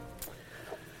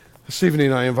This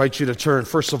evening I invite you to turn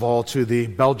first of all to the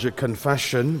Belgic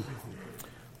Confession,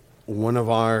 one of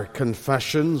our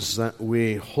confessions that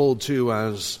we hold to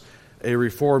as a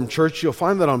Reformed church. You'll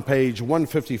find that on page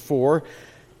 154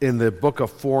 in the Book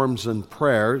of Forms and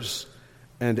Prayers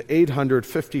and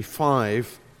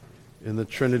 855 in the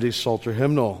Trinity Psalter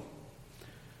Hymnal.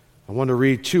 I want to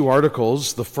read two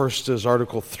articles. The first is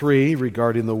Article 3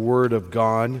 regarding the Word of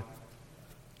God,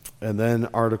 and then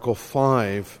Article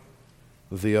 5,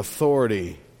 the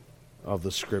authority of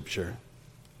the Scripture.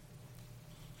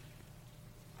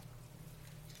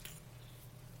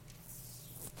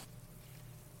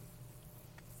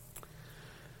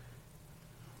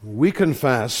 We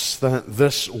confess that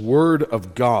this Word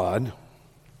of God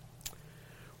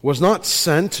was not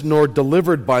sent nor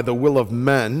delivered by the will of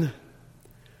men,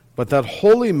 but that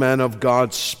holy men of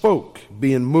God spoke,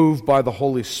 being moved by the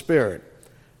Holy Spirit,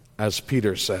 as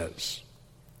Peter says.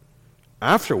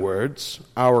 Afterwards,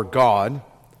 our God,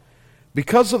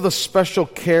 because of the special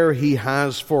care he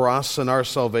has for us and our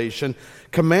salvation,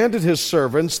 commanded his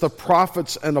servants, the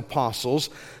prophets and apostles,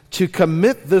 to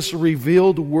commit this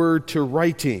revealed word to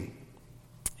writing.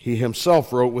 He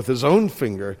himself wrote with his own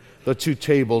finger the two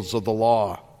tables of the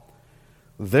law.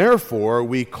 Therefore,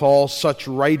 we call such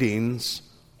writings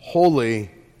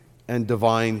holy and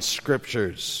divine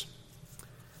scriptures.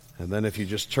 And then if you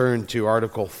just turn to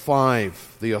Article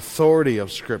 5, the authority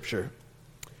of Scripture.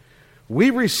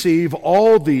 We receive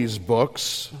all these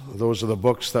books, those are the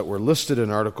books that were listed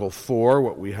in Article 4,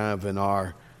 what we have in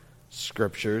our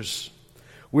Scriptures.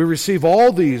 We receive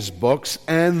all these books,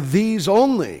 and these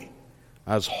only,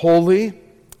 as holy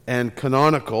and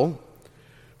canonical,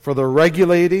 for the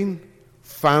regulating,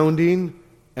 founding,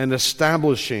 and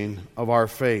establishing of our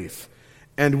faith.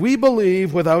 And we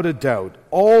believe without a doubt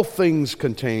all things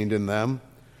contained in them,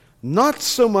 not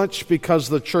so much because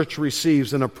the church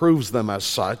receives and approves them as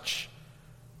such,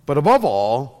 but above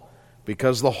all,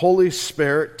 because the Holy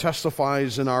Spirit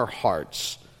testifies in our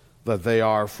hearts that they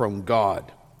are from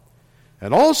God,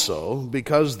 and also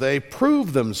because they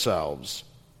prove themselves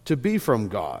to be from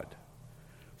God.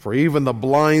 For even the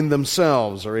blind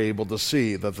themselves are able to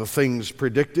see that the things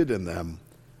predicted in them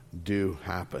do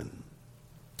happen.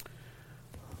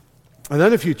 And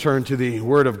then if you turn to the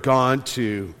Word of God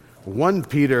to 2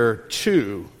 Peter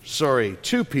 2,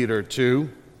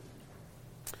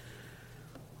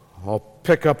 I'll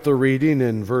pick up the reading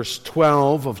in verse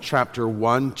 12 of chapter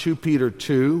 1, 2 Peter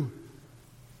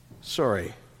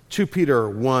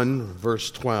 1,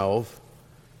 verse 12,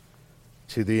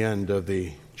 to the end of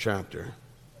the chapter.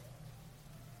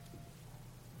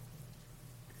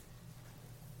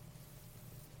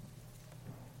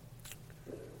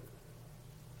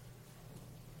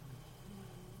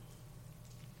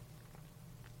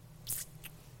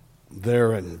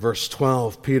 There in verse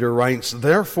 12, Peter writes,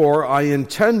 "Therefore I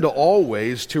intend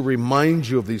always to remind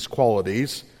you of these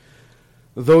qualities,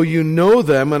 though you know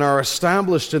them and are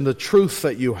established in the truth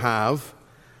that you have.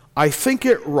 I think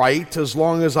it right, as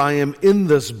long as I am in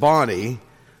this body,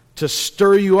 to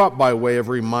stir you up by way of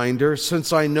reminder,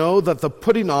 since I know that the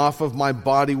putting off of my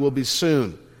body will be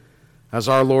soon, as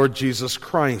our Lord Jesus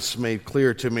Christ made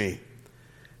clear to me.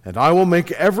 And I will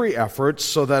make every effort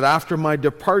so that after my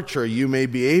departure you may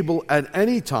be able at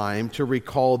any time to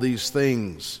recall these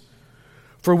things.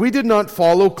 For we did not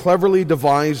follow cleverly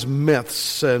devised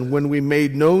myths, and when we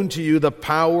made known to you the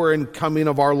power and coming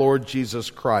of our Lord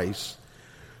Jesus Christ,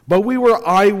 but we were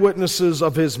eyewitnesses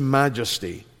of his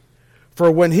majesty. For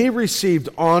when he received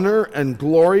honor and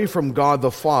glory from God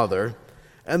the Father,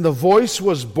 and the voice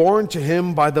was borne to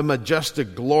him by the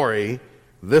majestic glory,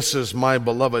 'This is my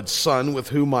beloved Son, with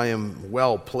whom I am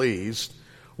well pleased,'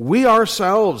 we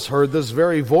ourselves heard this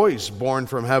very voice borne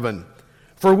from heaven,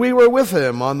 for we were with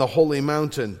him on the holy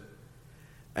mountain.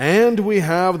 And we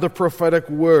have the prophetic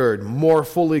word more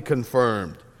fully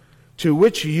confirmed, to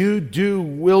which you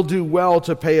will do well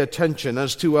to pay attention,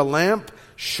 as to a lamp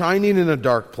shining in a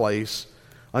dark place,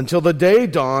 until the day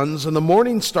dawns and the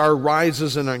morning star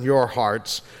rises in your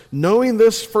hearts, knowing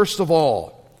this first of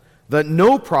all, that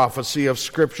no prophecy of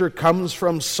Scripture comes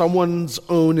from someone's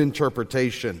own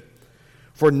interpretation.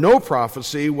 For no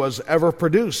prophecy was ever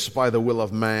produced by the will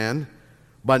of man,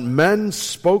 but men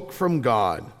spoke from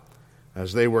God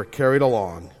as they were carried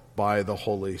along by the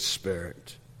Holy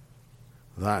Spirit."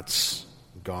 That's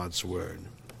God's Word.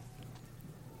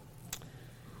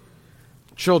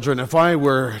 Children, if I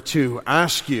were to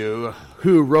ask you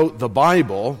who wrote the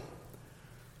Bible,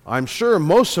 I'm sure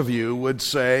most of you would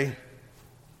say,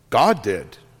 God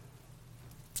did.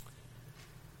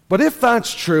 But if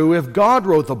that's true, if God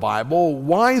wrote the Bible,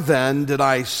 why then did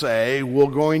I say we're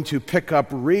going to pick up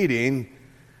reading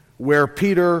where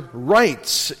Peter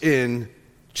writes in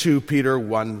 2 Peter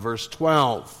 1, verse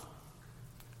 12.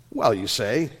 Well, you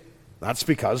say, that's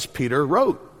because Peter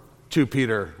wrote 2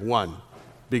 Peter 1,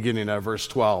 beginning at verse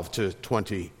 12 to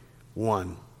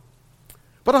 21.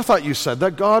 But I thought you said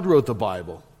that God wrote the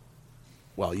Bible.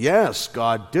 Well, yes,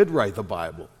 God did write the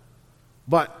Bible.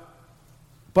 But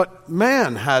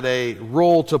man had a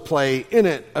role to play in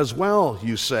it as well,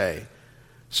 you say.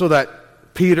 So that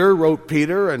Peter wrote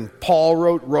Peter, and Paul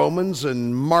wrote Romans,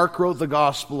 and Mark wrote the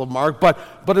Gospel of Mark, but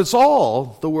it's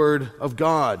all the Word of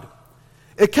God.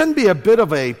 It can be a bit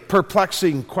of a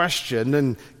perplexing question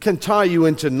and can tie you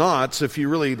into knots if you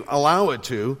really allow it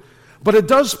to, but it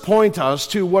does point us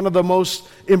to one of the most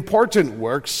important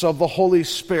works of the Holy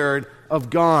Spirit of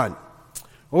God.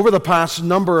 Over the past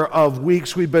number of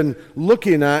weeks, we've been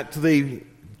looking at the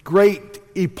great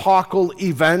epochal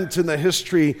event in the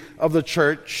history of the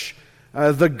church,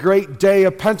 the great day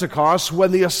of Pentecost,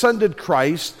 when the ascended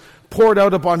Christ poured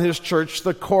out upon his church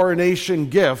the coronation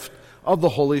gift of the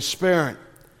Holy Spirit.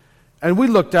 And we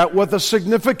looked at what the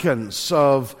significance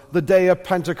of the day of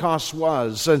Pentecost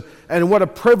was, and what a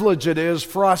privilege it is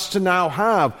for us to now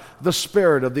have the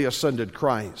Spirit of the ascended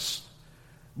Christ.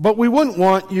 But we wouldn't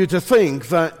want you to think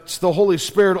that the Holy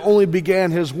Spirit only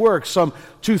began his work some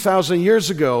 2,000 years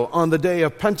ago on the day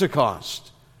of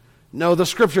Pentecost. No, the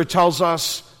Scripture tells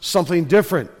us something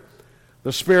different.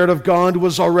 The Spirit of God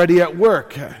was already at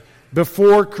work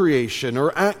before creation,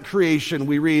 or at creation.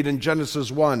 We read in Genesis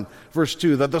 1, verse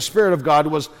 2, that the Spirit of God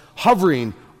was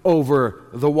hovering over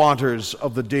the waters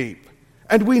of the deep.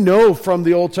 And we know from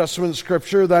the Old Testament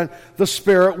Scripture that the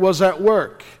Spirit was at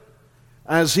work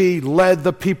as he led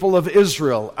the people of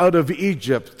Israel out of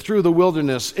Egypt through the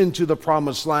wilderness into the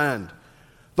promised land.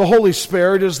 The Holy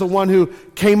Spirit is the one who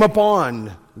came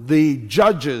upon the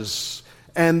judges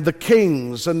and the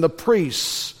kings and the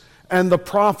priests and the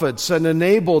prophets and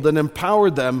enabled and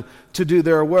empowered them to do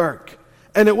their work.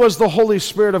 And it was the Holy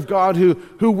Spirit of God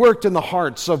who worked in the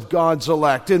hearts of God's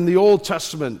elect in the Old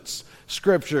Testament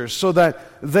Scriptures so that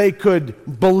they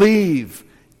could believe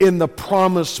in the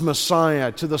promised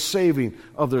Messiah to the saving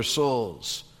of their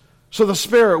souls. So the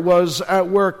Spirit was at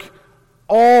work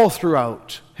all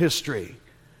throughout history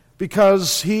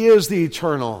because he is the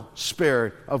eternal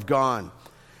Spirit of God.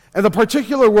 And the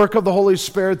particular work of the Holy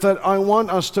Spirit that I want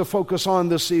us to focus on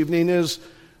this evening is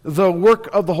the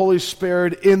work of the Holy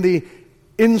Spirit in the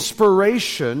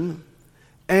inspiration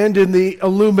and in the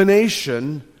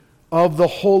illumination of the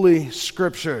Holy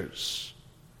Scriptures.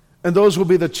 And those will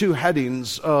be the two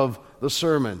headings of the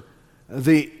sermon: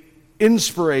 the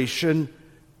inspiration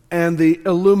and the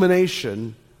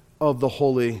illumination of the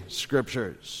Holy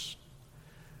Scriptures.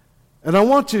 And I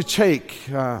want to take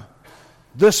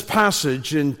this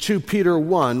passage in 2 Peter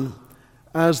 1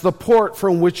 as the port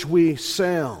from which we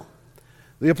sail.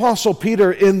 The Apostle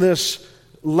Peter, in this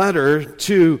letter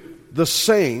to the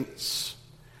saints,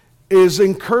 is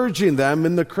encouraging them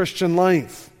in the Christian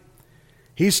life.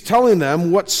 He's telling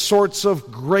them what sorts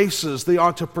of graces they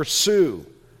ought to pursue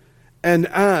and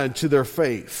add to their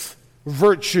faith: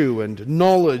 virtue and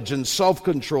knowledge and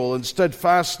self-control and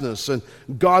steadfastness and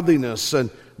godliness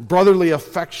and brotherly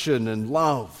affection and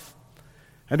love.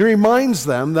 And he reminds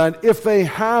them that if they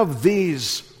have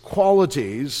these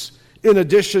qualities in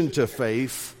addition to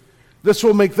faith, this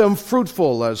will make them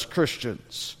fruitful as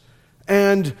Christians.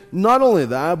 And not only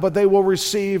that, but they will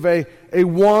receive a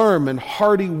warm and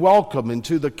hearty welcome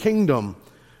into the kingdom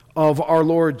of our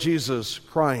Lord Jesus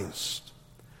Christ.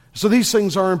 So these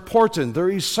things are important. They're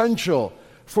essential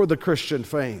for the Christian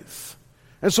faith.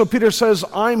 And so Peter says,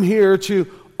 I'm here to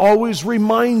always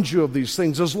remind you of these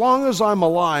things. As long as I'm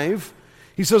alive,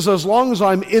 he says, as long as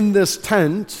I'm in this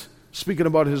tent, speaking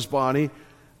about his body,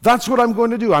 that's what I'm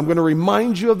going to do. I'm going to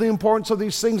remind you of the importance of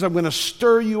these things. I'm going to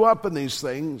stir you up in these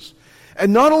things.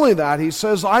 And not only that, he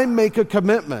says, I make a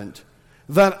commitment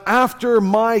that after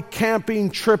my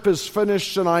camping trip is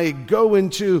finished and I go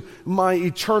into my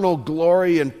eternal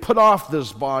glory and put off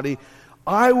this body,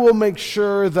 I will make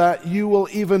sure that you will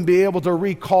even be able to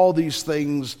recall these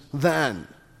things then.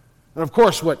 And of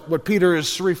course, what Peter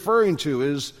is referring to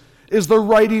is the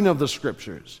writing of the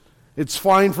Scriptures. It's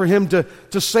fine for him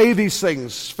to say these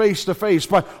things face to face,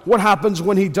 but what happens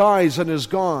when he dies and is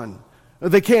gone?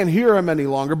 They can't hear him any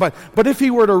longer. But if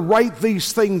he were to write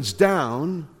these things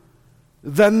down,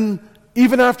 then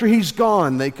even after he's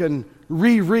gone, they can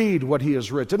reread what he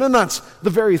has written. And that's the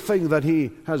very thing that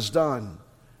he has done.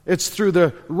 It's through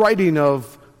the writing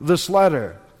of this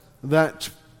letter that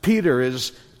Peter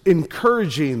is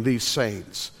encouraging these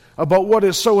saints about what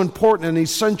is so important and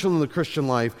essential in the Christian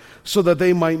life so that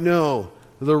they might know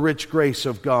the rich grace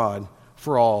of God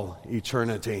for all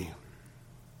eternity.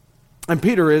 And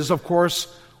Peter is, of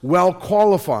course, well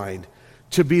qualified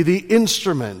to be the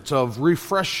instrument of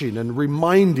refreshing and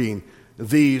reminding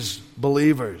these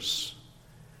believers.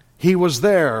 He was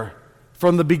there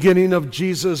from the beginning of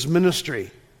Jesus' ministry.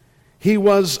 He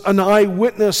was an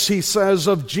eyewitness, he says,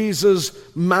 of Jesus'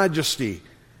 majesty.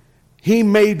 He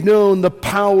made known the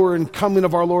power and coming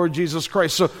of our Lord Jesus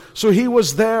Christ. So he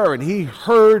was there and he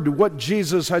heard what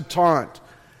Jesus had taught.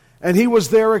 And he was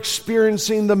there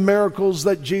experiencing the miracles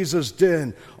that Jesus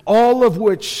did, all of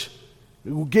which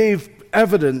gave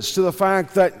evidence to the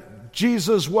fact that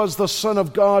Jesus was the Son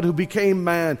of God who became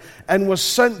man and was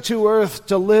sent to earth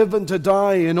to live and to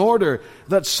die in order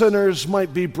that sinners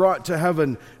might be brought to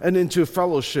heaven and into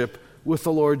fellowship with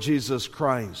the Lord Jesus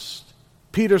Christ.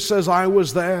 Peter says, I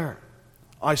was there.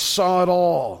 I saw it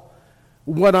all.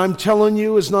 What I'm telling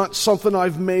you is not something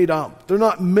I've made up. They're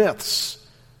not myths.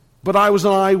 But I was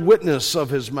an eyewitness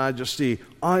of His majesty.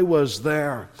 I was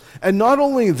there. And not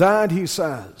only that, he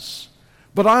says,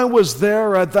 but I was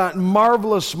there at that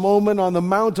marvelous moment on the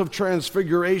Mount of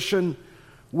Transfiguration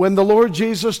when the Lord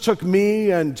Jesus took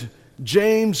me and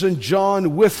James and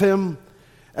John with Him,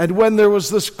 and when there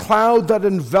was this cloud that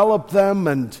enveloped them,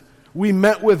 and we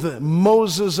met with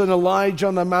Moses and Elijah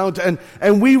on the mount,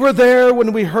 and we were there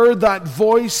when we heard that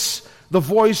voice, the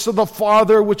voice of the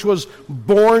Father, which was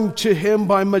borne to Him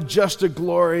by majestic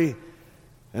glory.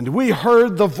 And we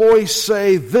heard the voice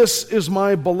say, "This is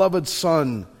my beloved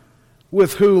Son,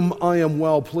 with whom I am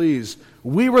well pleased."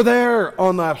 We were there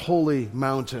on that holy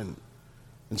mountain.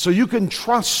 And so you can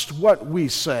trust what we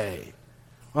say.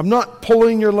 I'm not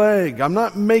pulling your leg. I'm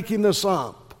not making this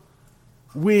up.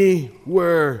 We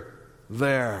were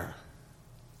there.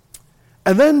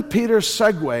 And then Peter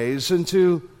segues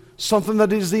into something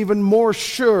that is even more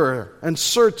sure and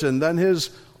certain than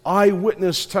his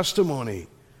eyewitness testimony.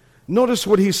 Notice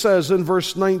what he says in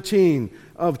verse 19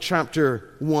 of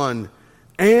chapter 1.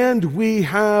 And we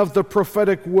have the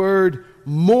prophetic word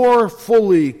more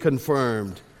fully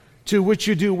confirmed, to which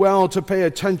you do well to pay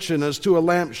attention as to a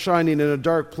lamp shining in a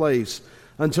dark place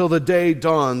until the day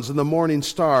dawns and the morning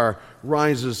star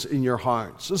rises in your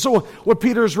hearts. And so what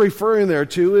Peter is referring there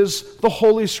to is the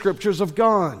Holy Scriptures of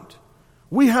God.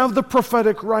 We have the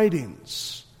prophetic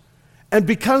writings. And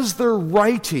because they're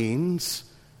writings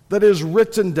that is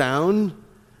written down,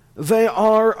 they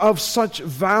are of such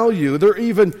value. They're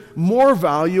even more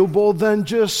valuable than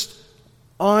just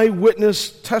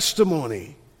eyewitness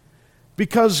testimony,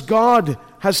 because God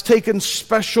has taken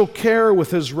special care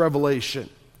with His revelation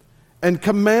and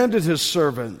commanded His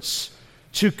servants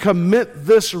to commit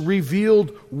this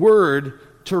revealed word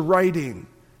to writing.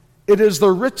 It is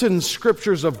the written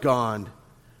Scriptures of God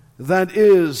that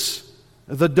is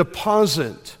the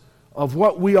deposit of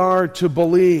what we are to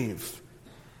believe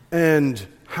and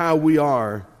how we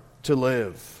are to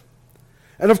live.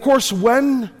 And of course,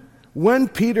 when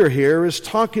Peter here is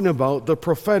talking about the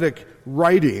prophetic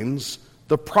writings,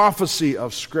 the prophecy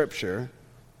of Scripture,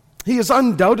 he is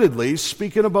undoubtedly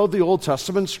speaking about the Old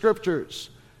Testament Scriptures.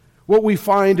 What we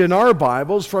find in our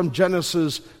Bibles from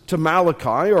Genesis to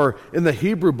Malachi, or in the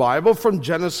Hebrew Bible from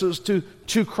Genesis to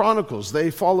 2 Chronicles.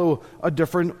 They follow a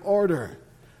different order.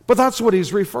 But that's what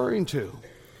he's referring to,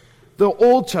 the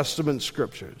Old Testament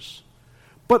Scriptures.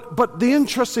 But the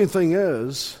interesting thing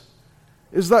is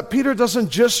that Peter doesn't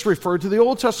just refer to the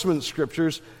Old Testament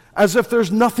Scriptures as if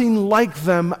there's nothing like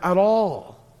them at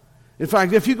all. In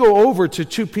fact, if you go over to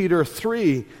 2 Peter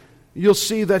 3, you'll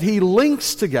see that he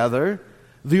links together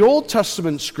the Old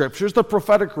Testament Scriptures, the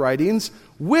prophetic writings,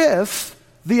 with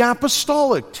the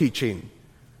apostolic teaching.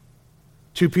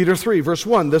 2 Peter 3, verse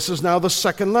 1, "This is now the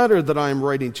second letter that I am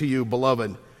writing to you,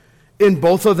 beloved. In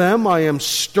both of them I am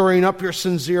stirring up your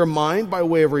sincere mind by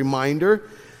way of reminder,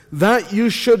 that you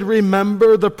should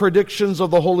remember the predictions of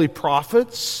the holy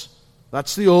prophets,"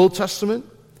 that's the Old Testament,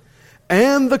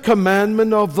 "and the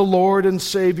commandment of the Lord and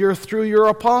Savior through your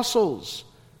apostles,"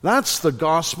 that's the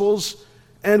Gospels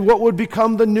and what would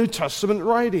become the New Testament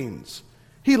writings.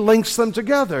 He links them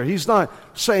together. He's not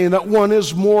saying that one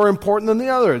is more important than the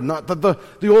other. Not that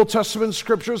the Old Testament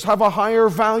Scriptures have a higher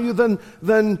value than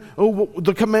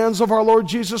the commands of our Lord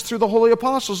Jesus through the holy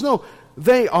apostles. No,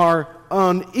 they are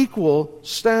on equal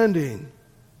standing.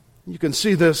 You can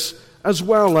see this as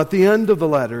well at the end of the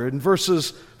letter in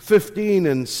verses 15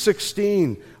 and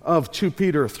 16 of 2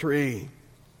 Peter 3,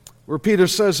 where Peter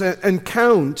says, "And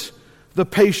count the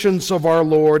patience of our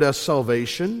Lord as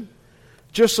salvation,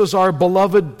 just as our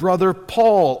beloved brother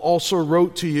Paul also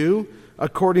wrote to you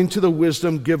according to the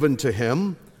wisdom given to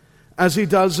him, as he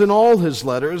does in all his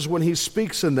letters when he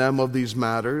speaks in them of these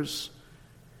matters.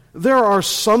 there are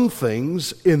some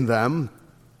things in them,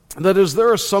 that is,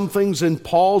 there are some things in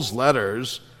Paul's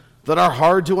letters that are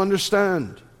hard to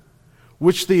understand,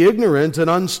 which the ignorant and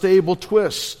unstable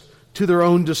twist to their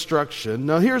own destruction.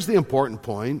 Now here's the important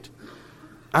point.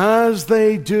 As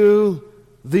they do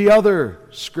the other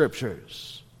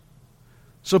scriptures.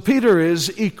 So Peter is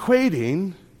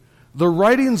equating the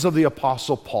writings of the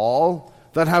Apostle Paul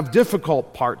that have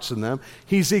difficult parts in them.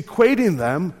 He's equating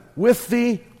them with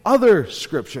the other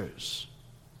scriptures.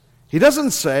 He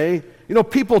doesn't say,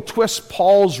 people twist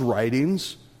Paul's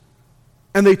writings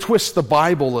and they twist the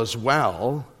Bible as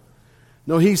well.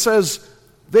 No, he says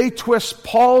they twist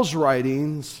Paul's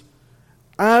writings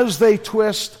as they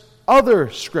twist other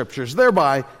scriptures,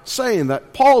 thereby saying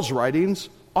that Paul's writings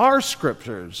are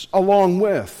scriptures along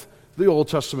with the Old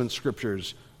Testament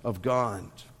scriptures of God.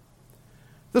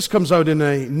 This comes out in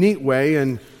a neat way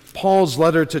in Paul's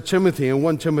letter to Timothy in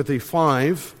 1 Timothy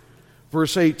 5,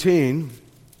 verse 18,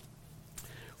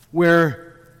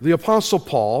 where the Apostle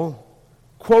Paul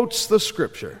quotes the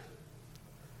scripture.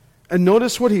 And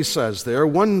notice what he says there,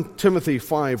 1 Timothy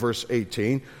 5, verse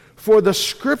 18, "For the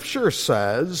scripture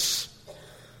says,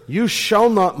 you shall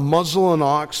not muzzle an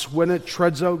ox when it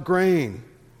treads out grain,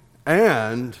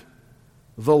 and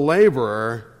the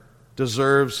laborer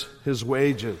deserves his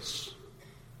wages."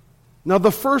 Now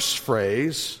the first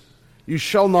phrase, "you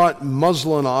shall not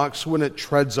muzzle an ox when it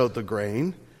treads out the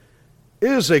grain,"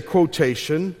 is a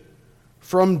quotation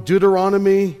from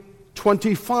Deuteronomy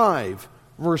 25,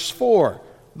 verse 4,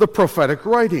 the prophetic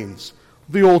writings,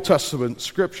 the Old Testament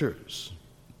scriptures.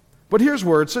 But here's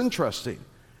where it's interesting.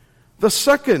 The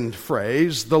second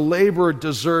phrase, "the laborer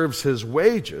deserves his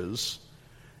wages,"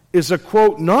 is a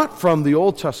quote not from the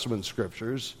Old Testament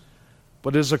scriptures,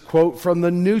 but is a quote from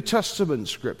the New Testament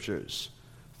scriptures,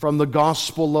 from the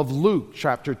Gospel of Luke,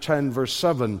 chapter 10, verse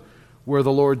 7, where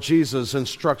the Lord Jesus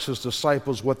instructs his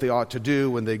disciples what they ought to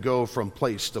do when they go from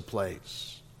place to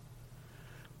place.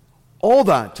 All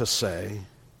that to say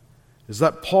is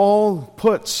that Paul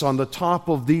puts on the top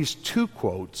of these two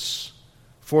quotes,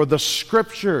 "For the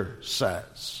scripture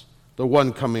says," the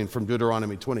one coming from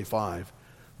Deuteronomy 25,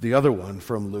 the other one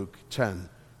from Luke 10,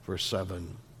 verse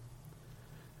 7.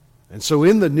 And so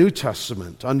in the New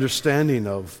Testament understanding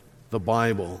of the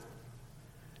Bible,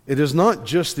 it is not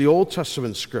just the Old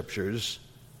Testament scriptures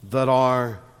that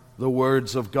are the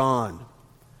words of God,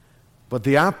 but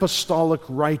the apostolic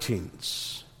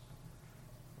writings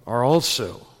are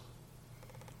also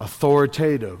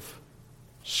authoritative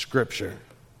scripture.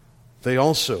 They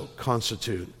also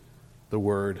constitute the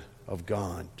Word of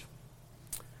God.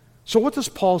 So what does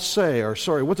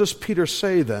what does Peter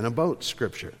say then about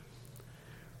Scripture?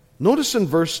 Notice in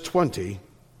verse 20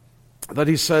 that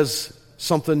he says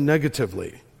something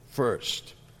negatively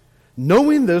first.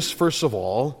 "Knowing this, first of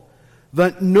all,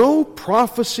 that no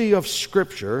prophecy of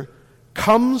Scripture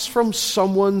comes from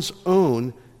someone's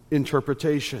own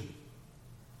interpretation."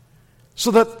 So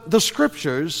that the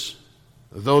Scriptures,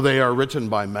 though they are written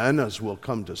by men, as we'll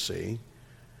come to see,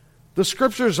 the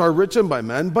Scriptures are written by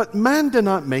men, but man did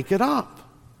not make it up.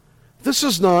 This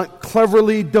is not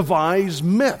cleverly devised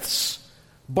myths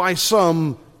by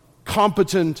some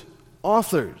competent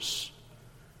authors.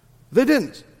 They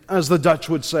didn't, as the Dutch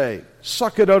would say,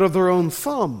 suck it out of their own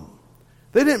thumb.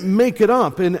 They didn't make it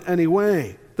up in any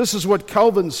way. This is what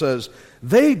Calvin says.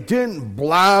 They didn't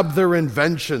blab their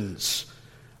inventions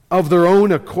of their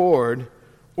own accord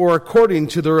or according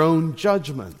to their own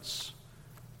judgments.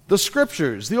 The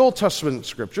Scriptures, the Old Testament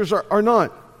Scriptures, are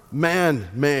not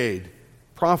man-made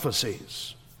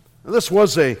prophecies. Now, this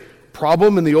was a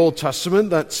problem in the Old Testament,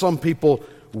 that some people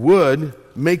would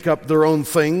make up their own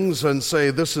things and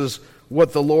say, this is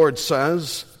what the Lord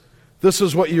says. This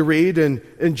is what you read in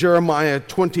Jeremiah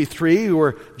 23,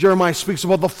 where Jeremiah speaks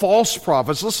about the false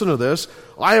prophets. Listen to this.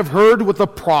 "I have heard what the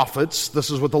prophets,"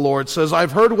 this is what the Lord says,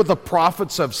 "I've heard what the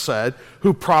prophets have said,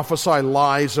 who prophesy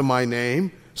lies in my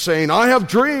name, saying, I have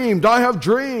dreamed, I have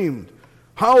dreamed.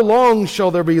 How long shall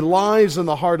there be lies in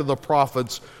the heart of the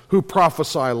prophets who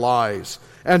prophesy lies,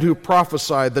 and who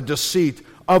prophesy the deceit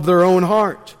of their own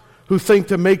heart, who think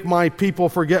to make my people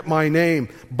forget my name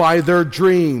by their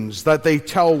dreams that they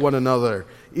tell one another,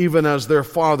 even as their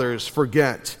fathers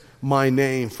forget my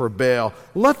name for Baal.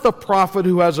 Let the prophet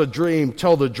who has a dream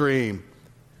tell the dream,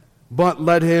 but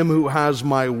let him who has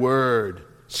my word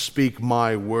speak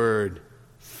my word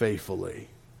faithfully."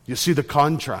 You see the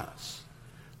contrast.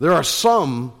 There are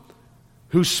some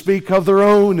who speak of their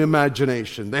own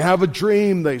imagination. They have a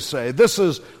dream, they say. This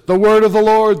is the word of the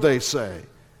Lord, they say.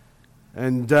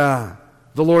 And the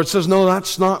Lord says, no,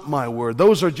 that's not my word.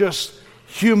 Those are just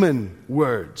human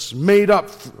words, made up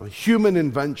human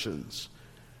inventions.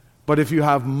 But if you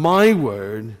have my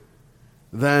word,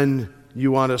 then you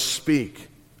want to speak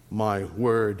my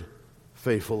word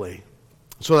faithfully.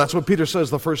 So that's what Peter says,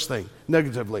 the first thing,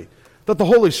 negatively. That the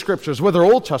Holy Scriptures, whether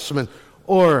Old Testament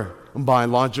or by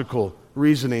logical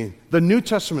reasoning, the New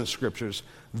Testament Scriptures,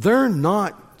 they're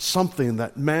not something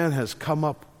that man has come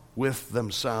up with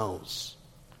themselves.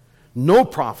 No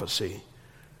prophecy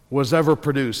was ever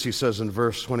produced, he says in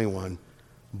verse 21,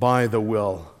 by the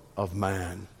will of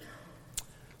man.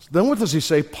 Then what does he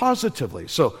say positively?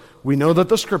 So we know that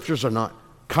the Scriptures are not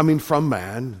coming from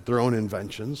man, their own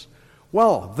inventions.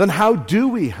 Well, then how do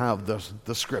we have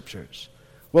the Scriptures?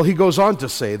 Well, he goes on to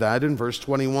say that in verse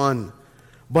 21.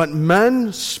 But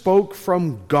men spoke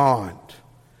from God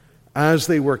as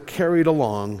they were carried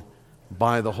along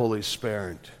by the Holy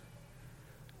Spirit.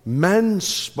 Men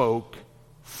spoke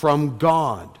from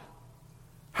God.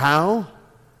 How?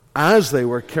 As they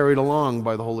were carried along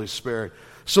by the Holy Spirit.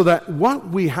 So that what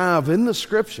we have in the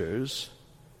Scriptures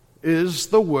is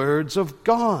the words of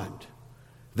God.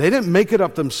 They didn't make it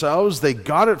up themselves. They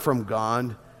got it from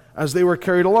God as they were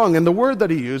carried along. And the word that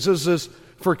he uses is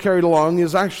for carried along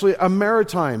is actually a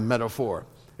maritime metaphor.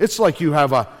 It's like you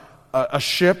have a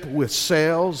ship with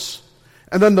sails,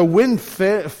 and then the wind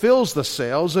fills the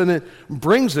sails and it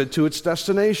brings it to its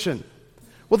destination.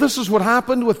 Well, this is what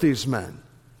happened with these men.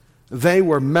 They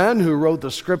were men who wrote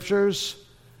the Scriptures,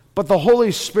 but the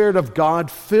Holy Spirit of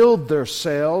God filled their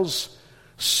sails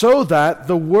so that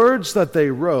the words that they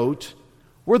wrote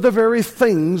were the very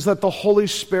things that the Holy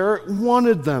Spirit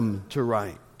wanted them to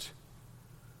write.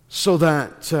 So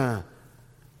that,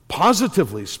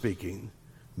 positively speaking,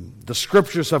 the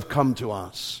Scriptures have come to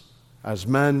us as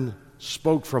men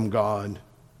spoke from God,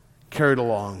 carried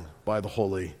along by the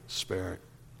Holy Spirit.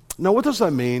 Now, what does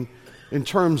that mean in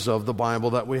terms of the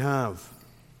Bible that we have?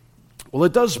 Well,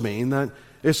 it does mean that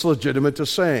it's legitimate to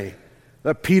say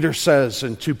that Peter says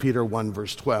in 2 Peter 1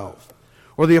 verse 12,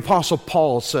 or the Apostle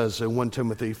Paul says in 1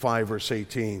 Timothy 5 verse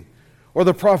 18, or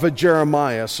the prophet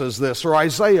Jeremiah says this, or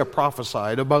Isaiah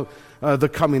prophesied about the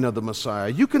coming of the Messiah.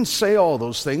 You can say all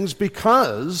those things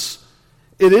because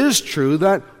it is true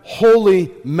that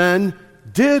holy men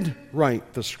did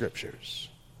write the Scriptures.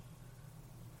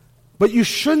 But you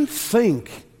shouldn't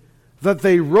think that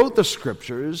they wrote the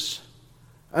Scriptures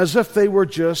as if they were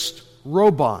just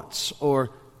robots or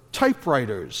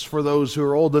typewriters, for those who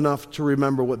are old enough to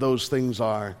remember what those things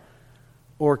are,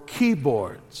 or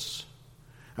keyboards,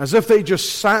 as if they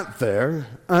just sat there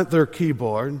at their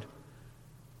keyboard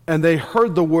and they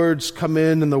heard the words come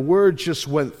in and the words just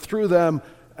went through them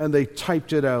and they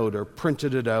typed it out or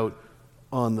printed it out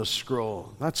on the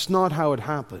scroll. That's not how it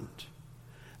happened.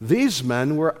 These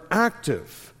men were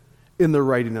active in the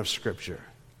writing of Scripture.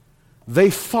 They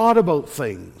thought about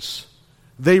things.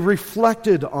 They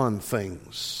reflected on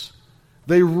things.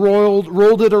 They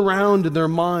rolled it around in their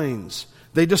minds.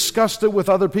 They discussed it with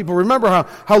other people. Remember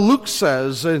how Luke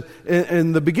says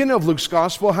in the beginning of Luke's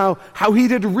gospel how he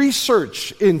did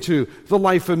research into the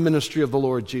life and ministry of the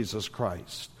Lord Jesus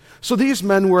Christ. So these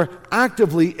men were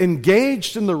actively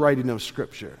engaged in the writing of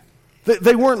Scripture.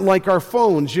 They weren't like our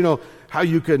phones, you know, how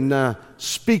you can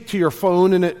speak to your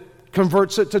phone and it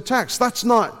converts it to text. That's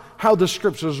not how the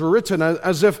Scriptures were written,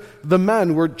 as if the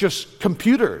men were just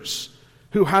computers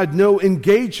who had no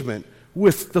engagement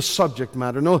with the subject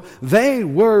matter. No, they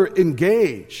were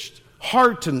engaged,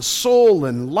 heart and soul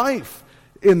and life,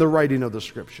 in the writing of the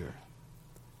Scripture.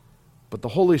 But the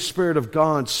Holy Spirit of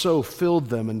God so filled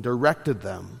them and directed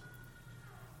them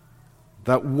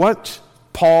that what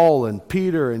Paul and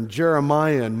Peter and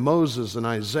Jeremiah and Moses and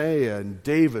Isaiah and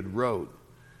David wrote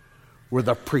were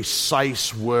the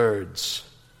precise words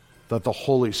that the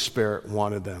Holy Spirit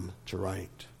wanted them to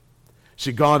write.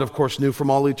 See, God, of course, knew from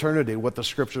all eternity what the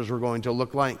Scriptures were going to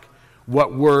look like,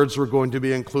 what words were going to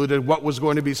be included, what was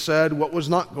going to be said, what was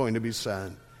not going to be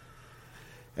said.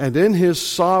 And in His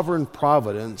sovereign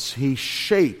providence, He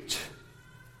shaped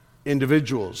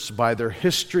individuals by their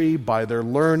history, by their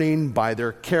learning, by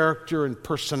their character and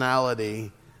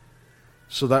personality,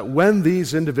 so that when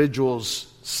these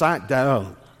individuals sat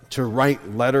down to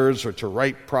write letters or to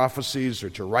write prophecies or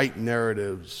to write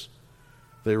narratives,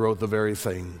 they wrote the very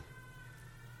thing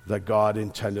that God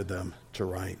intended them to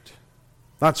write.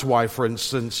 That's why, for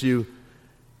instance,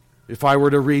 if I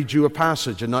were to read you a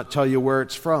passage and not tell you where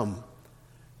it's from,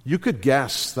 you could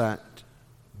guess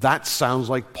that sounds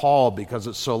like Paul because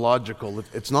it's so logical.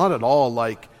 It's not at all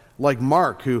like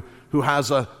Mark, who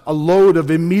has a load of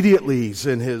immediatelys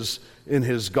in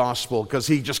his gospel because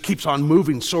he just keeps on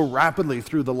moving so rapidly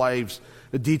through the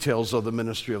details of the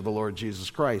ministry of the Lord Jesus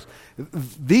Christ.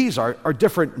 These are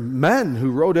different men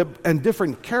who wrote it and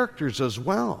different characters as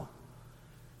well.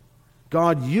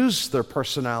 God used their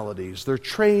personalities, their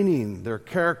training, their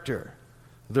character,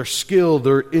 their skill,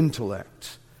 their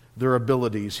intellect, their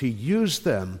abilities. He used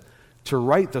them to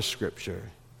write the Scripture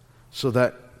so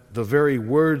that the very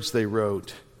words they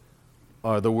wrote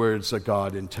are the words that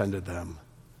God intended them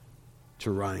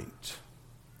to write.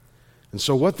 And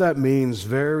so what that means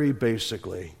very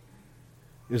basically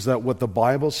is that what the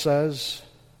Bible says,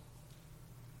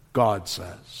 God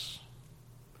says.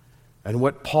 And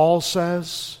what Paul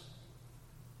says,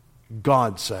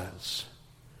 God says.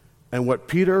 And what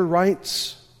Peter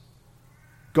writes,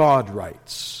 God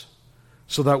writes.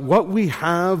 So that what we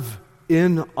have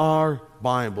in our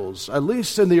Bibles, at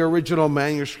least in the original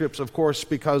manuscripts, of course,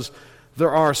 because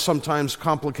there are sometimes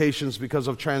complications because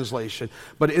of translation,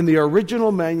 but in the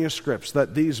original manuscripts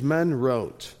that these men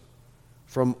wrote,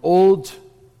 from Old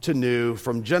to New,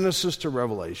 from Genesis to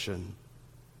Revelation,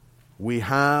 we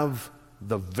have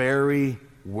the very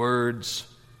words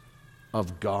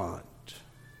of God.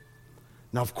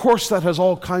 Now, of course, that has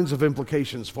all kinds of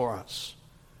implications for us.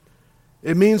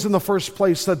 It means, in the first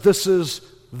place, that this is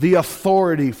the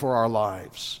authority for our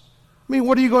lives. I mean,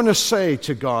 what are you going to say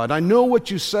to God? I know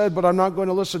what you said, but I'm not going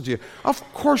to listen to you. Of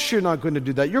course you're not going to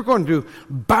do that. You're going to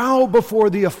bow before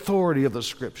the authority of the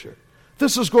Scripture.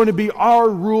 This is going to be our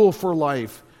rule for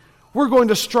life. We're going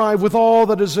to strive with all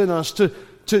that is in us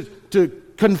to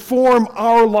conform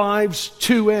our lives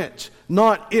to it,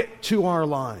 not it to our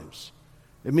lives.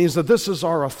 It means that this is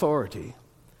our authority.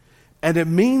 And it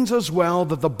means as well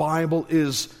that the Bible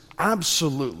is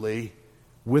absolutely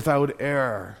without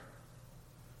error.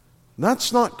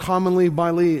 That's not commonly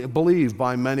believed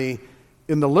by many,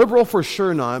 in the liberal for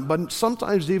sure not, but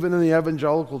sometimes even in the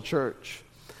evangelical church.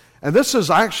 And this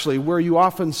is actually where you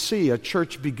often see a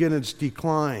church begin its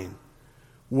decline,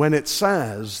 when it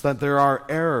says that there are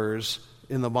errors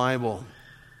in the Bible.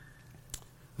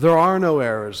 There are no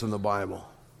errors in the Bible.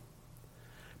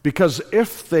 Because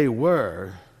if they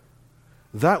were,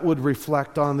 that would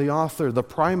reflect on the author, the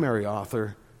primary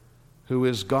author, who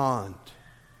is God.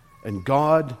 And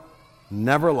God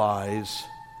never lies.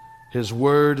 His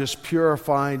word is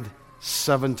purified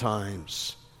 7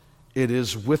 times. It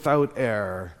is without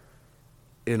error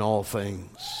in all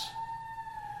things.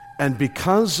 And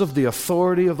because of the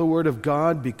authority of the Word of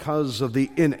God, because of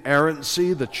the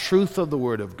inerrancy, the truth of the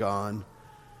Word of God,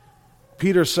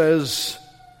 Peter says,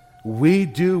 we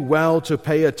do well to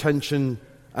pay attention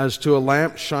as to a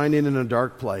lamp shining in a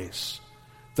dark place.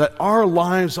 That our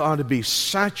lives ought to be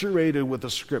saturated with the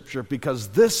Scripture, because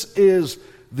this is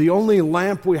the only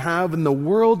lamp we have in the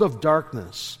world of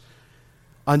darkness.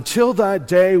 Until that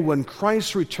day when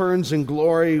Christ returns in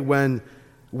glory, when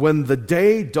the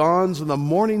day dawns and the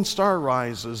morning star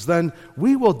rises, then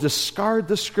we will discard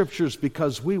the Scriptures,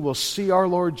 because we will see our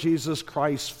Lord Jesus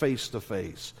Christ face to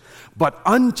face. But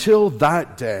until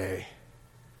that day,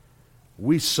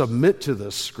 we submit to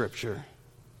this Scripture.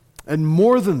 And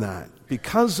more than that,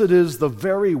 because it is the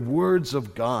very words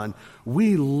of God,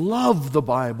 we love the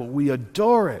Bible, we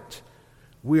adore it,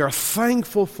 we are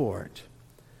thankful for it,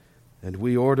 and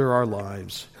we order our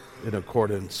lives in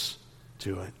accordance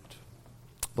to it.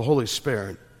 The Holy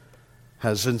Spirit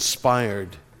has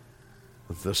inspired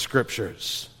the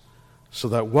Scriptures so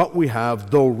that what we have,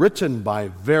 though written by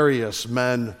various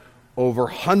men over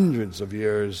hundreds of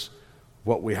years,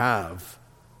 what we have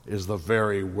is the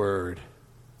very Word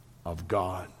of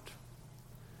God.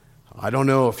 I don't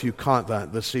know if you caught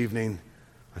that this evening.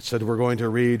 I said we're going to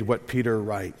read what Peter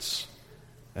writes.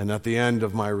 And at the end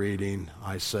of my reading,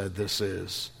 I said this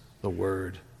is the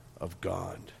Word of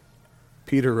God.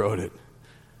 Peter wrote it,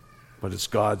 but it's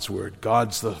God's Word.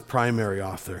 God's the primary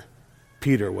author.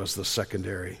 Peter was the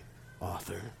secondary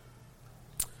author.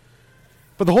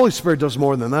 But the Holy Spirit does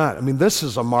more than that. I mean, this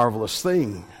is a marvelous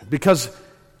thing, because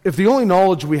if the only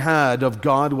knowledge we had of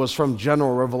God was from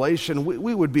general revelation,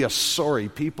 we would be a sorry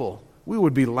people. We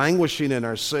would be languishing in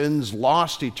our sins,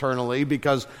 lost eternally,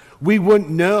 because we wouldn't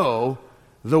know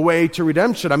the way to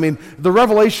redemption. I mean, the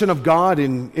revelation of God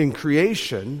in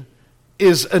creation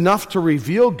is enough to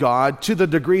reveal God to the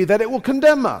degree that it will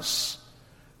condemn us.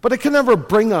 But it can never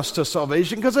bring us to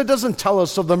salvation, because it doesn't tell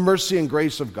us of the mercy and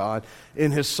grace of God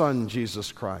in His Son,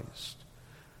 Jesus Christ.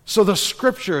 So the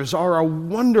Scriptures are a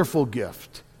wonderful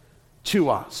gift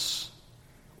to us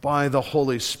by the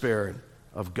Holy Spirit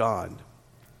of God.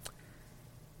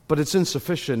 But it's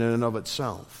insufficient in and of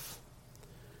itself.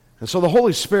 And so the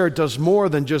Holy Spirit does more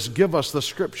than just give us the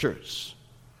Scriptures.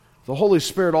 The Holy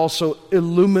Spirit also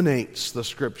illuminates the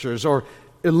Scriptures, or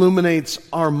illuminates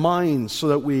our minds, so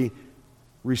that we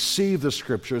receive the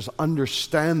Scriptures,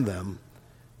 understand them,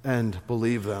 and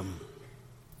believe them.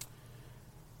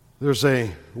 There's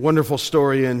a wonderful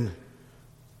story in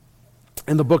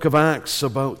in the book of Acts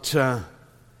about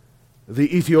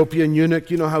the Ethiopian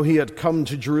eunuch. You know how he had come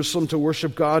to Jerusalem to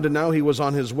worship God, and now he was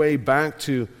on his way back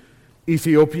to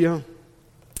Ethiopia.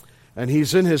 And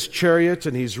he's in his chariot,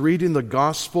 and he's reading the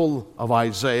Gospel of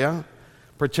Isaiah,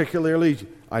 particularly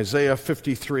Isaiah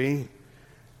 53.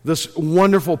 This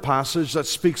wonderful passage that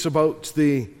speaks about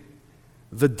the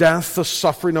death, the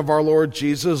suffering of our Lord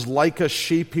Jesus. Like a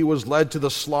sheep he was led to the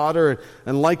slaughter,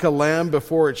 and like a lamb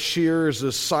before its shearers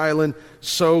is silent,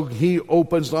 so he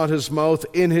opens not his mouth.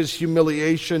 In his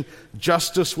humiliation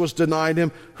justice was denied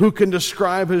him. Who can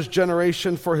describe his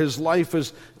generation? For his life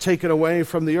is taken away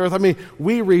from the earth. I mean,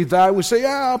 we read that, we say,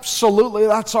 yeah, absolutely,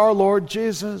 that's our Lord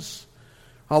Jesus.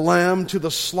 A lamb to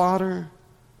the slaughter.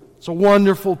 It's a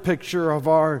wonderful picture of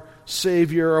our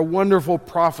Savior, a wonderful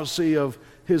prophecy of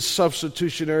his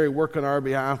substitutionary work on our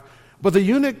behalf. But the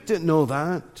eunuch didn't know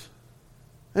that.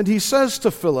 And he says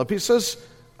to Philip, he says,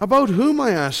 about whom,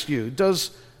 I ask you,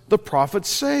 does the prophet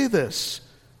say this?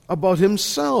 About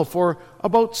himself or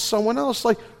about someone else?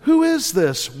 Like, who is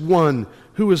this one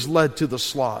who is led to the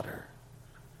slaughter?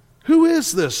 Who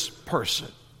is this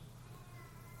person?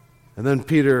 And then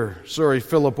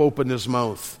Philip opened his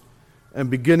mouth, and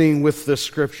beginning with this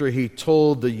scripture, he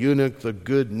told the eunuch the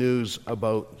good news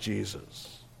about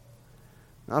Jesus.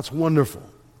 That's wonderful.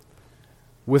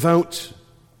 Without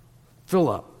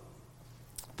Philip,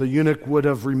 the eunuch would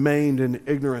have remained in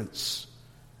ignorance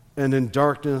and in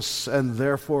darkness and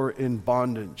therefore in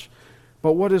bondage.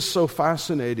 But what is so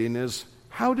fascinating is,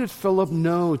 how did Philip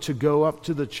know to go up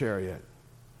to the chariot?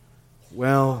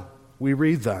 Well, we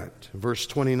read that, verse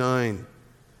 29.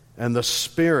 And the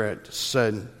Spirit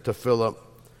said to Philip,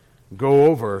 go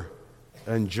over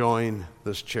and join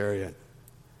this chariot.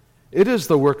 It is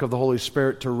the work of the Holy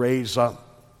Spirit to raise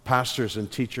up pastors and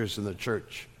teachers in the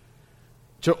church,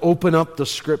 to open up the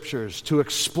Scriptures, to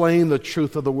explain the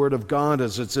truth of the Word of God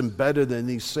as it's embedded in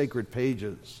these sacred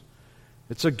pages.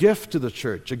 It's a gift to the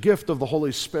church, a gift of the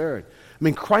Holy Spirit. I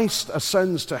mean, Christ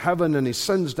ascends to heaven and he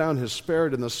sends down his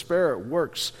Spirit, and the Spirit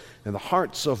works in the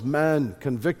hearts of men,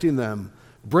 convicting them,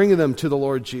 bringing them to the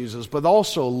Lord Jesus, but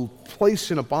also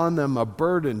placing upon them a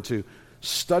burden to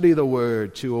study the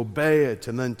Word, to obey it,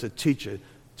 and then to teach it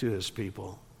to his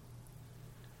people.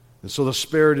 And so the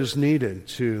Spirit is needed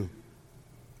to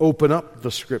open up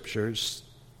the Scriptures,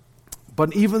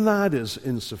 but even that is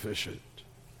insufficient.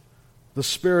 The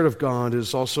Spirit of God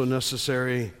is also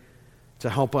necessary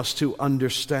to help us to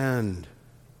understand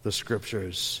the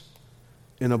Scriptures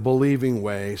in a believing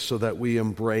way so that we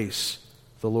embrace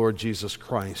the Lord Jesus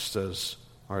Christ as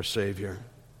our Savior.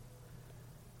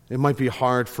 It might be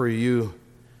hard for you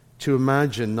to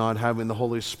imagine not having the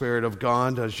Holy Spirit of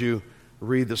God as you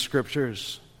read the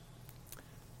Scriptures.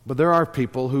 But there are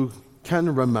people who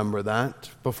can remember that.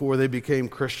 Before they became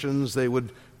Christians, they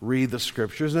would read the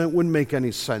Scriptures and it wouldn't make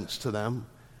any sense to them.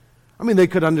 I mean, they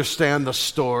could understand the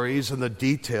stories and the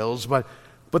details, but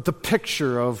the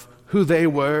picture of who they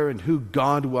were and who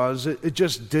God was, it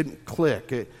just didn't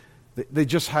click. They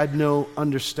just had no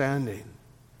understanding.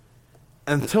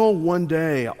 Until one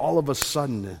day, all of a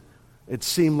sudden, it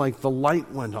seemed like the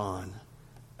light went on.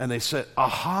 And they said,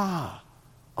 aha,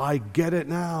 I get it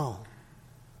now.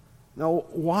 Now,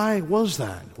 why was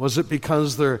that? Was it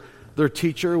because their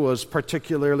teacher was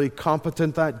particularly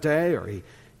competent that day, or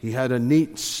he had a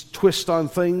neat twist on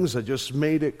things that just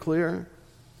made it clear?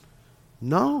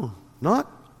 No,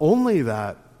 not only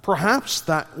that. Perhaps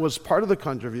that was part of the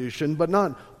contribution, but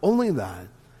not only that.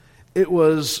 It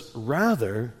was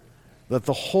rather that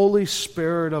the Holy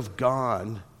Spirit of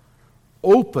God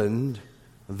opened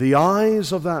the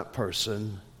eyes of that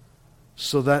person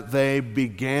so that they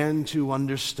began to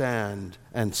understand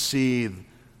and see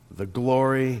the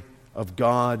glory of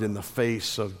God in the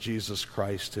face of Jesus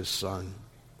Christ, his Son.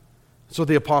 That's what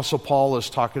the Apostle Paul is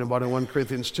talking about in 1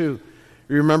 Corinthians 2.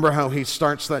 You remember how he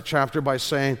starts that chapter by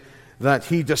saying that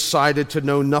he decided to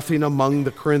know nothing among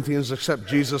the Corinthians except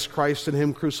Jesus Christ and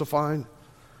him crucified?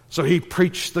 So he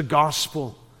preached the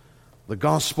gospel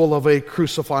of a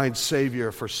crucified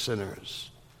Savior for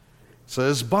sinners. It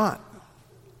says, but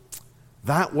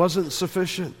that wasn't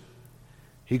sufficient.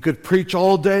 He could preach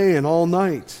all day and all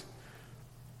night,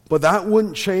 but that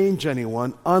wouldn't change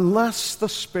anyone unless the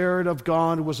Spirit of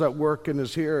God was at work in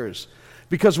his hearers.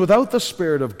 Because without the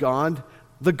Spirit of God,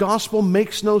 the gospel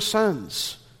makes no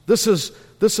sense. This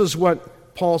is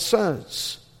what Paul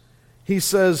says. He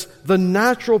says, the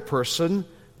natural person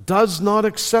does not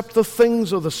accept the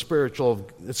things of the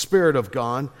Spirit of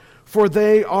God, for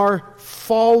they are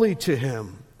folly to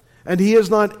him, and he is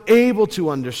not able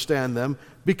to understand them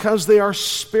because they are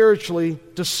spiritually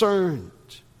discerned.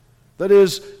 That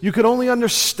is, you can only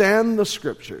understand the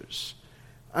Scriptures.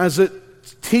 as it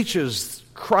teaches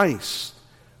Christ,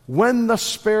 when the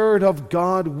Spirit of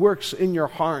God works in your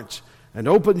heart and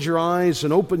opens your eyes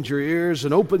and opens your ears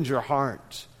and opens your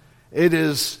heart, it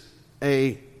is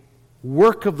a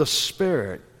work of the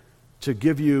Spirit to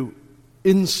give you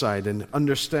insight and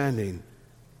understanding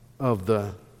of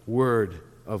the Word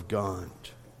of God.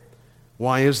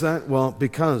 Why is that? Well,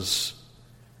 because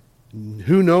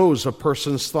who knows a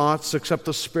person's thoughts except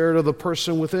the spirit of the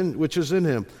person within, which is in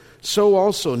him? So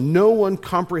also, no one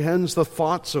comprehends the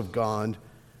thoughts of God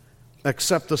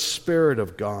except the Spirit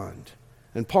of God.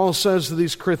 And Paul says to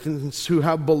these Christians who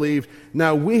have believed,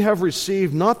 now we have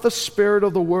received not the spirit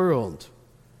of the world,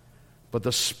 but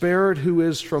the Spirit who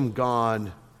is from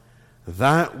God,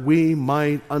 that we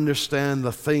might understand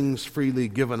the things freely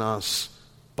given us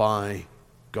by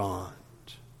God.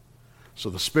 So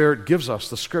the Spirit gives us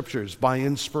the Scriptures by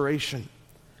inspiration,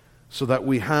 so that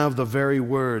we have the very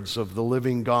words of the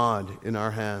living God in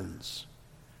our hands.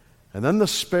 And then the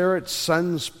Spirit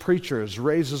sends preachers,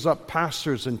 raises up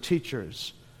pastors and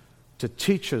teachers to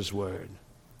teach His Word.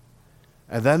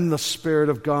 And then the Spirit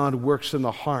of God works in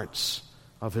the hearts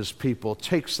of His people,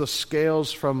 takes the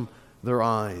scales from their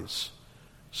eyes,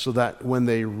 so that when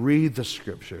they read the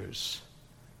Scriptures,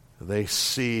 they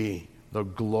see the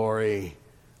glory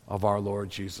of our Lord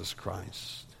Jesus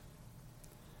Christ.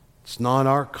 It's not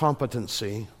our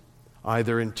competency,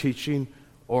 either in teaching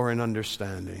or in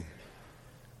understanding.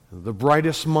 The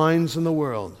brightest minds in the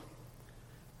world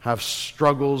have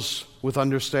struggles with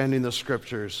understanding the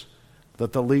Scriptures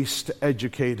that the least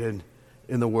educated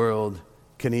in the world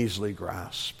can easily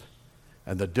grasp.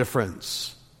 And the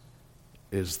difference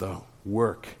is the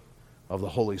work of the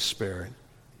Holy Spirit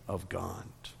of God.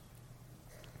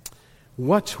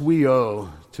 What we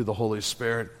owe to the Holy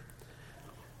Spirit,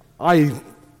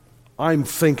 I'm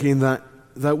thinking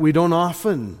that we don't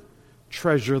often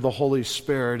treasure the Holy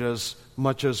Spirit as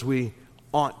much as we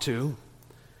ought to.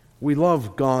 We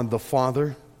love God the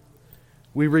Father.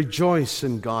 We rejoice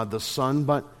in God the Son,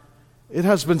 but it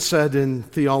has been said in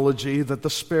theology that the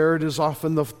Spirit is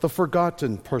often the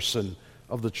forgotten person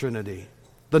of the Trinity,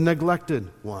 the neglected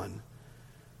one.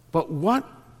 But what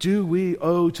do we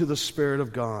owe to the Spirit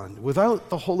of God? Without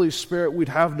the Holy Spirit, we'd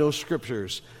have no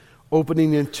Scriptures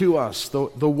opening into us the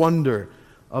wonder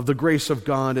of the grace of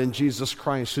God in Jesus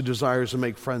Christ, who desires to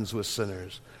make friends with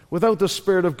sinners. Without the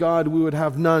Spirit of God, we would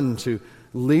have none to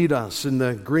lead us in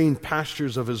the green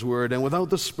pastures of His Word. And without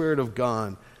the Spirit of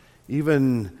God,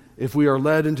 even if we are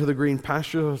led into the green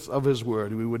pastures of His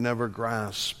Word, we would never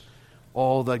grasp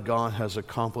all that God has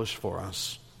accomplished for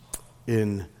us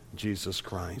in Jesus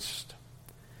Christ.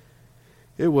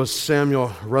 It was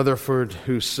Samuel Rutherford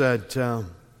who said,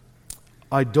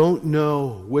 I don't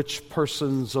know which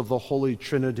persons of the Holy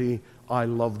Trinity I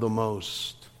love the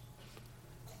most,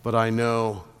 but I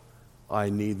know I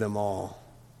need them all.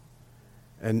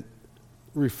 And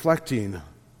reflecting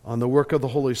on the work of the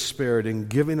Holy Spirit in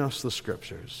giving us the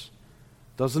Scriptures,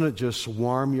 doesn't it just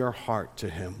warm your heart to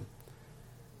Him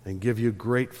and give you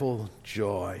grateful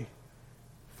joy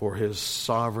for His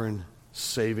sovereign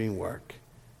saving work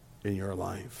in your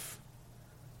life?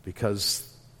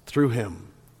 Because through Him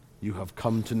you have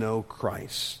come to know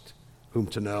Christ, whom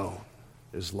to know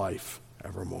is life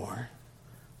evermore.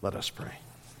 Let us pray.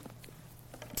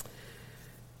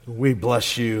 We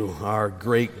bless you, our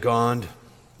great God.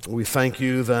 We thank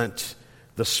you that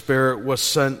the Spirit was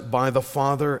sent by the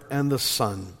Father and the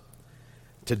Son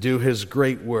to do His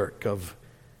great work of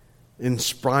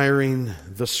inspiring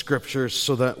the Scriptures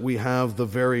so that we have the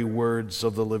very words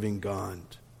of the living God.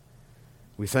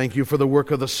 We thank you for the work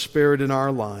of the Spirit in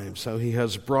our lives, how He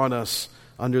has brought us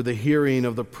under the hearing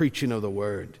of the preaching of the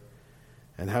Word,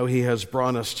 and how He has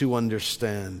brought us to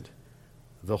understand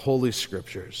the Holy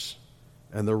Scriptures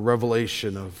and the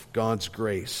revelation of God's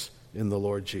grace in the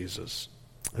Lord Jesus.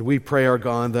 And we pray, our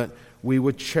God, that we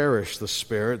would cherish the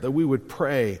Spirit, that we would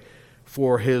pray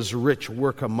for His rich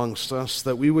work amongst us,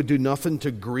 that we would do nothing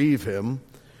to grieve Him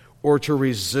or to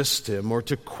resist Him or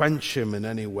to quench Him in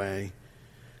any way,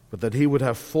 but that He would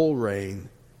have full reign,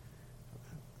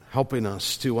 helping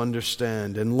us to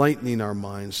understand, enlightening our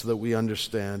minds so that we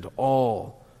understand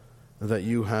all that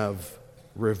you have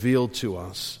revealed to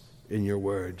us in your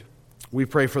word. We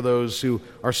pray for those who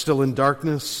are still in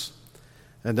darkness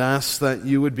and ask that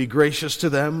you would be gracious to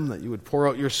them, that you would pour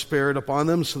out your Spirit upon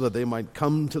them so that they might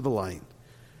come to the light,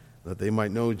 that they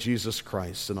might know Jesus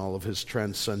Christ in all of His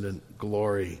transcendent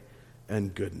glory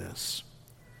and goodness.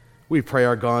 We pray,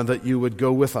 our God, that you would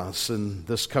go with us in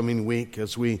this coming week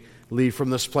as we leave from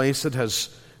this place. It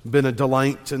has been a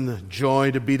delight and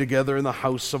joy to be together in the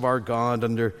house of our God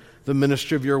under the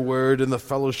ministry of your word and the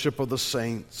fellowship of the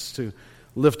saints, to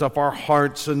lift up our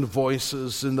hearts and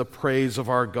voices in the praise of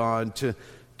our God,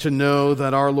 to know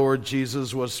that our Lord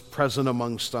Jesus was present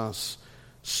amongst us,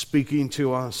 speaking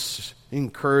to us,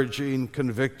 encouraging,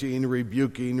 convicting,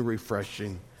 rebuking,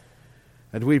 refreshing.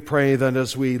 And we pray that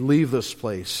as we leave this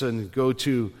place and go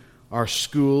to our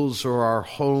schools or our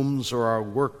homes or our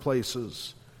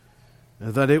workplaces,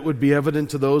 that it would be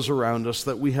evident to those around us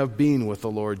that we have been with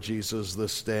the Lord Jesus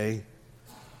this day,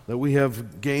 that we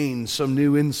have gained some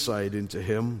new insight into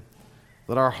Him,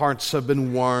 that our hearts have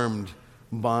been warmed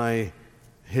by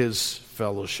His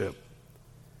fellowship.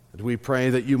 And we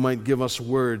pray that you might give us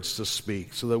words to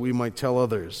speak so that we might tell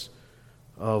others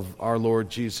of our Lord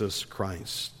Jesus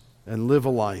Christ and live a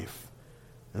life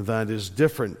that is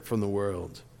different from the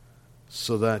world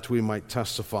so that we might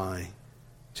testify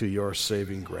to your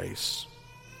saving grace.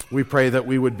 We pray that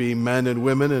we would be men and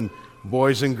women and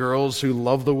boys and girls who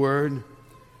love the Word,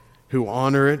 who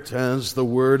honor it as the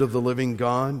Word of the living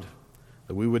God,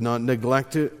 that we would not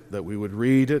neglect it, that we would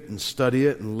read it and study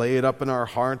it and lay it up in our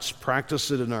hearts,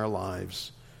 practice it in our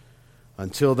lives,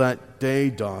 until that day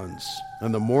dawns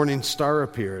and the morning star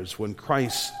appears when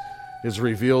Christ is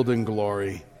revealed in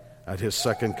glory at His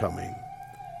second coming.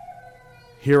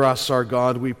 Hear us, our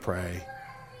God, we pray,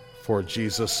 for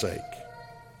Jesus' sake.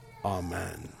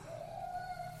 Amen.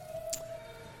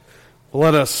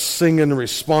 Let us sing in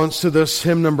response to this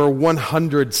hymn number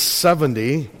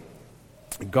 170,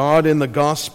 God in the Gospel.